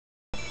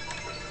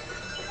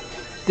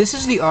This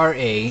is the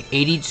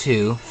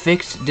RA82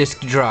 fixed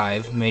disk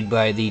drive made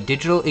by the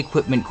Digital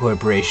Equipment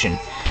Corporation.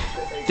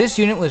 This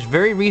unit was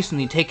very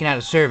recently taken out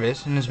of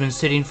service and has been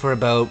sitting for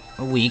about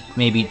a week,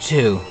 maybe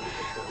two.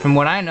 From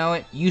what I know,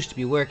 it used to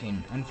be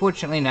working.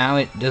 Unfortunately now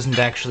it doesn't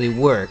actually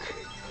work.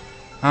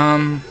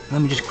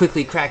 Let me just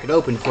quickly crack it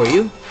open for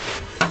you.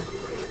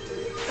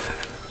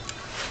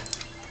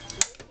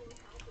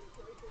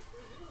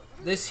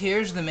 This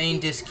here's the main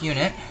disk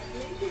unit.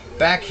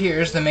 Back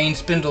here's the main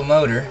spindle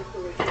motor.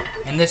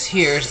 And this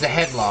here is the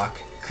headlock.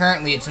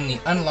 Currently it's in the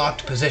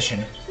unlocked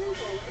position.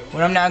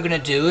 What I'm now going to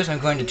do is I'm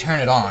going to turn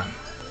it on.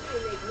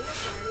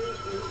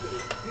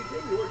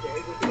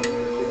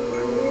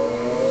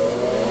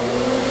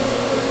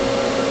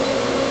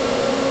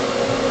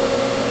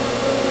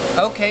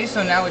 Okay,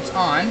 so now it's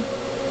on.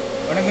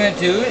 What I'm going to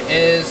do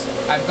is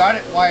I've got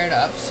it wired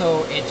up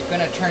so it's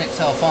going to turn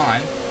itself on.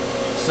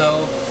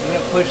 So I'm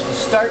going to push the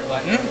start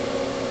button.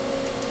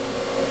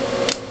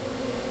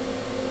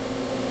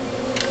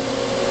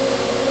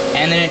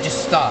 And then it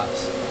just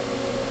stops.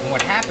 And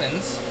what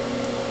happens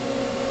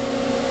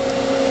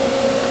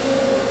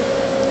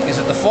is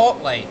that the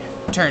fault light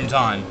turns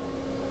on.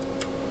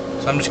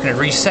 So I'm just going to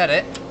reset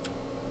it,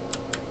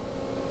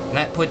 and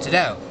that puts it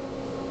out.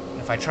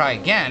 And if I try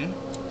again,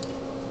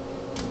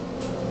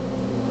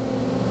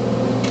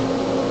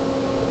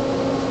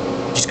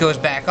 it just goes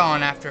back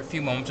on after a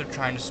few moments of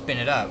trying to spin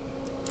it up.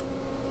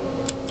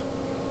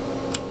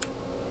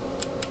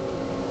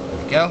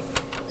 There we go.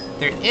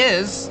 There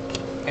is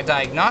a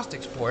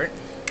diagnostics port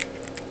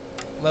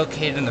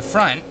located in the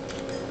front,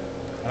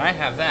 and I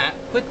have that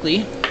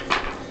quickly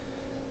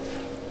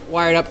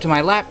wired up to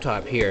my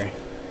laptop here.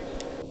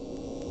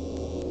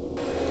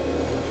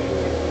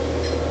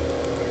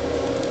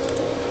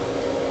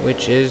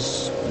 Which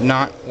is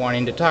not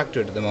wanting to talk to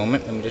it at the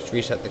moment. Let me just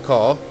reset the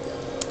call.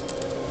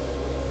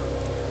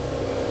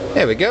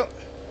 There we go.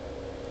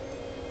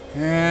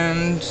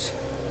 And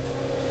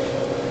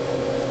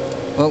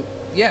well,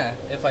 yeah,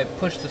 if I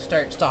push the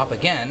start stop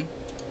again,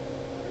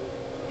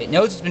 it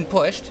knows it's been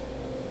pushed,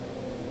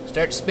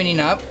 starts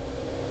spinning up,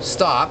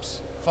 stops,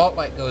 fault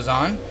light goes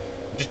on,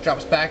 it just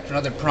drops back to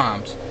another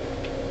prompt.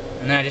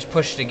 And then I just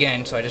pushed it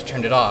again, so I just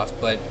turned it off.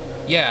 But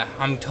yeah,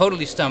 I'm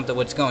totally stumped at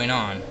what's going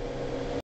on.